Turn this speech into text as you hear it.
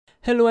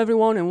Hello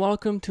everyone and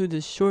welcome to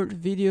this short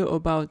video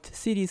about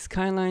City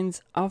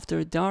Skylines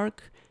After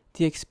Dark.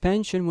 The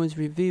expansion was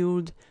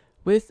revealed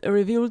with a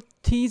revealed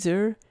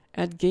teaser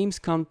at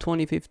Gamescom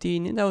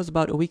 2015, and that was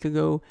about a week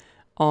ago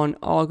on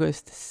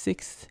August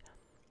 6th.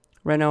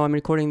 Right now I'm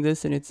recording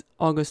this and it's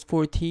August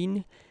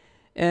 14,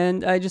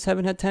 and I just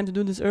haven't had time to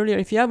do this earlier.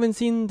 If you haven't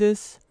seen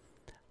this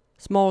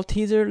small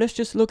teaser, let's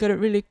just look at it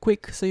really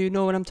quick so you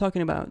know what I'm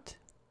talking about.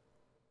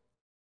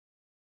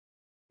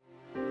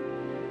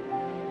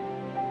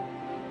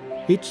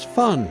 It's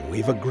fun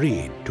we've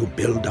agreed to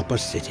build up a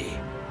city,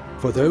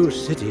 for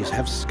those cities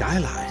have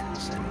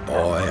skylines, and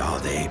boy are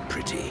they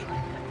pretty.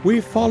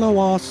 We follow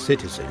our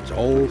citizens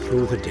all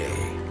through the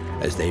day,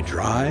 as they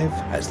drive,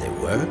 as they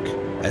work,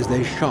 as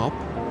they shop,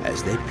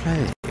 as they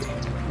play.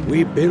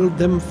 We build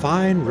them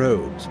fine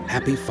roads,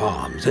 happy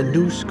farms, and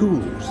new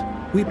schools.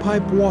 We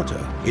pipe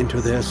water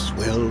into their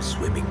swell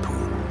swimming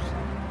pools.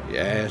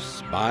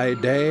 Yes, by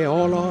day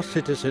all our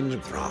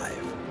citizens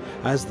thrive,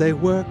 as they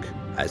work,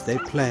 as they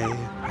play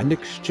and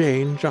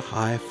exchange a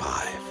high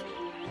five.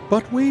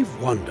 But we've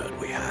wondered,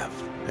 we have,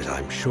 as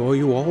I'm sure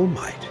you all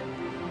might,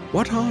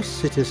 what our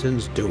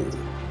citizens do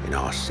in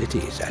our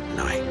cities at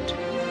night.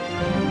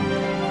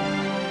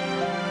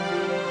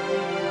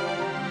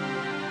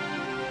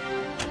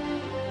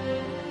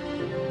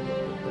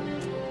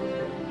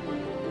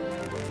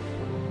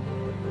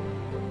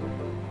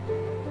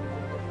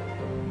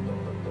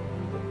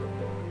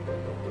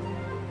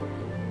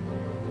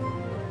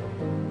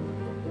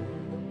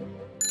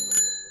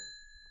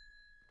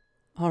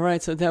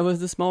 Alright, so that was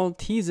the small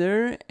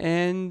teaser,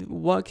 and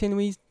what can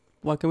we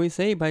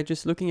say by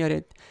just looking at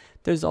it?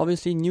 There's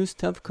obviously new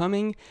stuff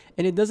coming,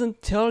 and it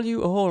doesn't tell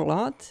you a whole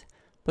lot,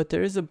 but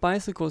there is a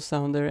bicycle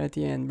sound there at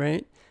the end,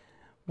 right?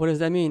 What does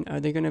that mean? Are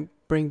they gonna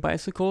bring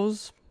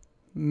bicycles?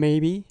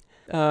 Maybe.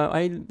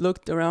 I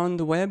looked around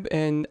the web,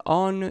 and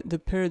on the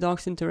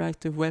Paradox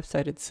Interactive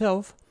website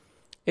itself,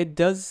 it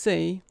does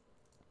say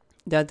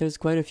that there's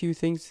quite a few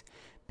things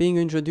being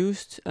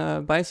introduced.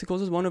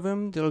 Bicycles is one of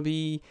them. There'll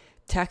be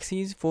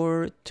taxis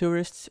for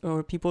tourists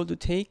or people to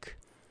take,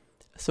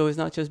 so it's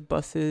not just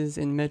buses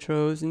and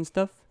metros and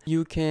stuff.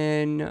 You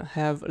can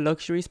have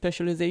luxury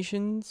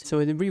specializations, so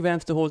it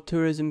revamps the whole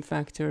tourism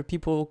factor.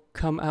 People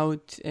come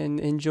out and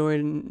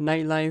enjoy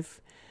nightlife,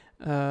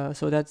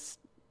 so that's,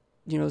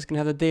 it's gonna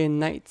have a day and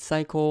night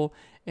cycle,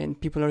 and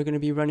people are gonna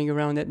be running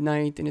around at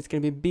night, and it's gonna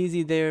be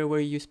busy there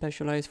where you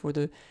specialize for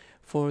the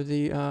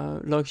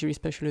luxury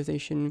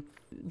specialization.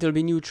 There'll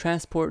be new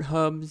transport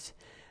hubs.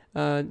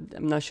 I'm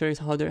not sure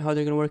how they're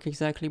gonna work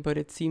exactly, but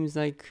it seems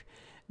like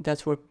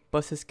that's where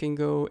buses can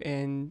go,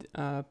 and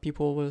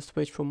people will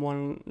switch from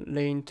one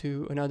lane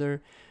to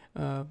another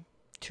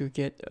to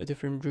get a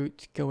different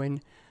route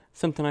going,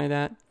 something like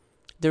that.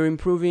 They're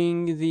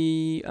improving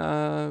the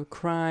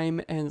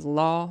crime and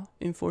law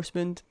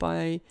enforcement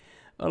by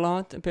a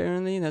lot.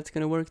 Apparently, that's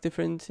gonna work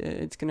different.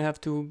 It's gonna have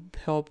to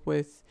help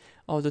with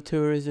all the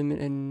tourism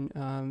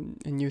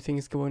and new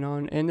things going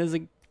on. And there's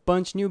a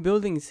bunch new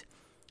buildings.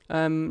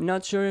 I'm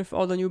not sure if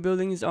all the new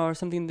buildings are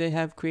something they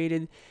have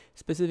created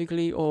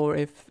specifically, or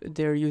if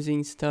they're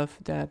using stuff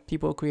that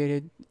people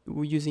created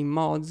using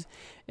mods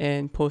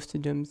and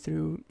posted them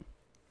through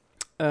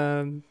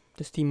the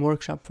Steam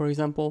Workshop, for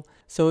example.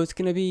 So it's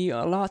going to be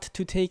a lot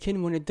to take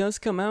in when it does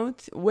come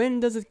out.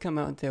 When does it come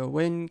out though?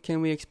 When can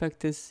we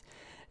expect this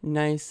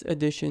nice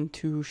addition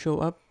to show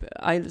up?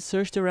 I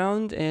searched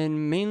around,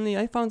 and mainly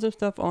I found some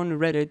stuff on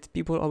Reddit.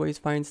 People always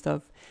find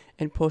stuff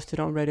and post it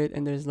on Reddit,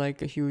 and there's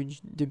like a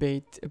huge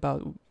debate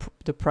about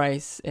the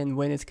price and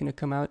when it's gonna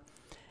come out.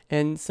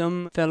 And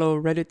some fellow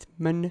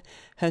Redditman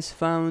has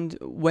found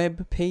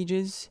web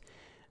pages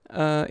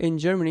in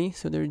Germany,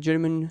 so they're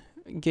German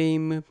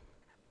game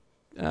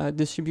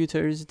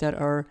distributors that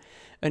are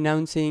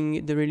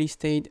announcing the release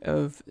date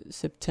of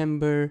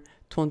September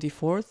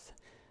 24th.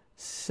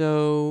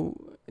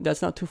 So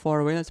that's not too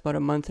far away. That's about a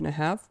month and a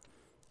half,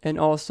 and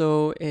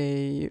also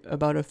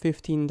about a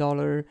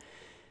 $15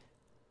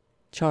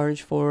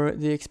 charge for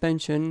the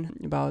expansion,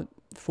 about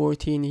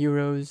 14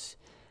 euros,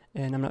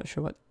 and I'm not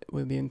sure what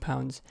will be in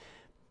pounds,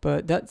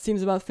 but that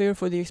seems about fair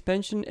for the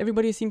expansion.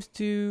 Everybody seems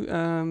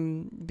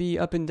to be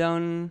up and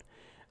down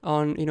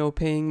on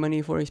paying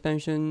money for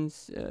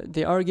expansions.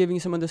 They are giving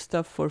some of the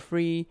stuff for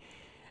free,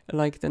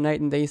 like the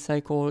night and day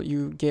cycle.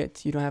 You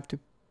don't have to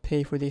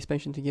pay for the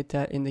expansion to get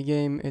that in the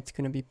game. It's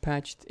going to be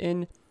patched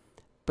in,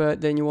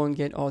 but then you won't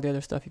get all the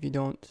other stuff if you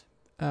don't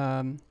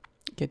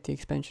get the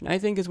expansion. I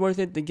think it's worth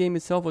it. The game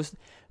itself was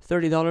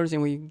 $30,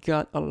 and we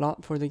got a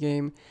lot for the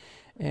game,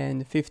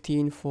 and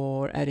 $15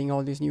 for adding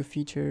all these new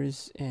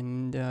features,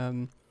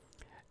 and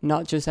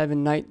not just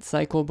having night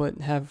cycle,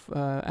 but have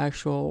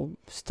actual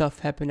stuff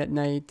happen at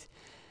night.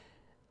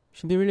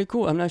 Should be really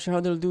cool. I'm not sure how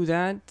they'll do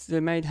that.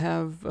 They might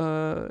have,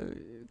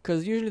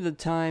 because usually the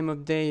time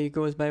of day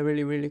goes by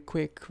really, really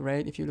quick,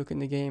 right? If you look in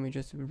the game, it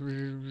just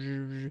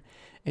and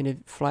it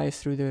flies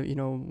through the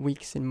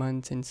weeks and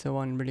months and so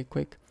on really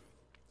quick.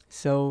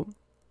 So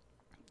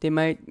they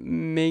might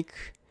make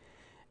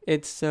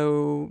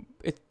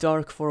it's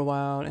dark for a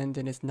while, and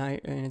then it's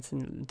night, and it's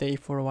day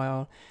for a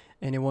while,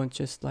 and it won't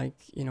just like,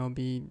 you know,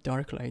 be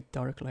dark light,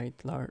 blah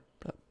blah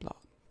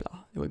blah.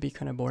 It would be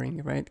kind of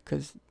boring, right?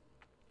 Because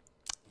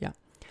yeah,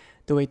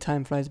 the way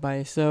time flies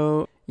by.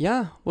 So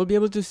yeah, we'll be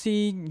able to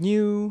see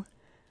new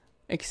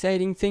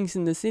exciting things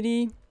in the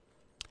city,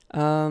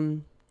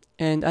 and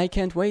I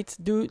can't wait.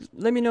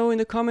 Let me know in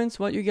the comments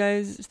what you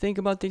guys think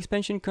about the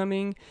expansion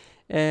coming,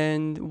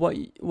 and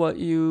what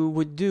you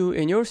would do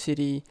in your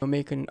city.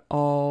 Make an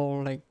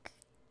all like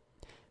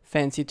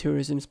fancy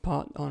tourism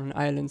spot on an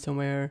island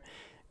somewhere,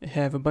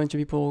 have a bunch of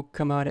people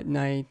come out at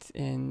night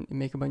and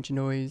make a bunch of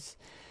noise.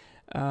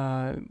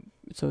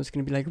 So it's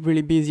gonna be like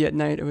really busy at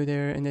night over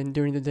there, and then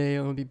during the day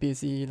it'll be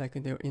busy like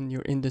in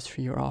your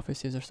industry or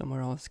offices or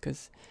somewhere else,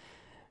 because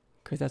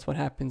that's what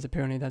happens.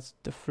 Apparently that's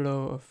the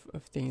flow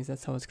of things.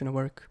 That's how it's gonna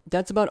work.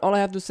 That's about all I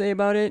have to say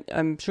about it.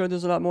 I'm sure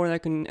there's a lot more that I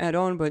can add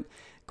on, but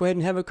go ahead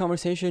and have a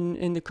conversation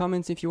in the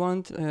comments if you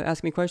want.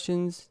 Ask me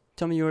questions,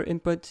 tell me your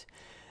input,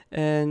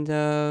 and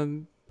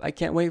I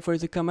can't wait for it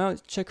to come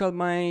out. Check out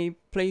my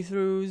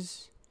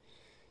playthroughs.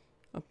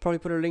 I'll probably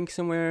put a link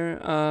somewhere.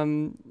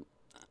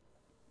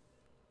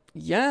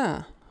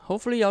 Yeah,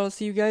 hopefully I'll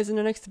see you guys in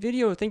the next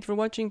video. Thank you for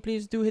watching.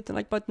 Please do hit the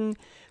like button,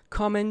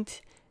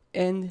 comment,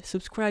 and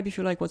subscribe if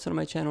you like what's on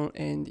my channel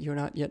and you're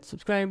not yet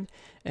subscribed.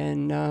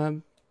 And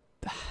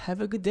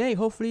have a good day.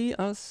 Hopefully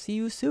I'll see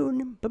you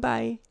soon. Bye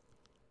bye.